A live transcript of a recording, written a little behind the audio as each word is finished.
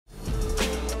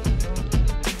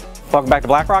Welcome back to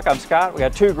Black Rock. I'm Scott. We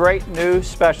got two great new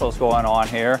specials going on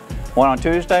here. One on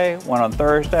Tuesday, one on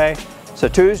Thursday. So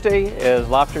Tuesday is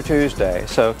Lobster Tuesday.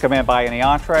 So come in and buy any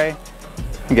entree.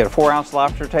 You get a 4-ounce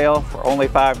lobster tail for only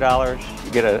 $5.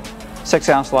 You get a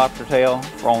 6-ounce lobster tail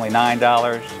for only $9.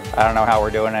 I don't know how we're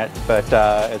doing it, but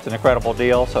it's an incredible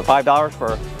deal. So $5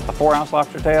 for a 4-ounce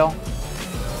lobster tail,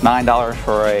 $9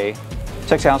 for a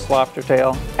 6-ounce lobster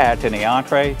tail. Add to any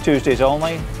entree. Tuesdays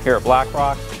only here at Black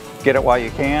Rock. Get it while you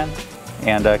can,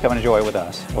 and come and enjoy with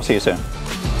us. We'll see you soon.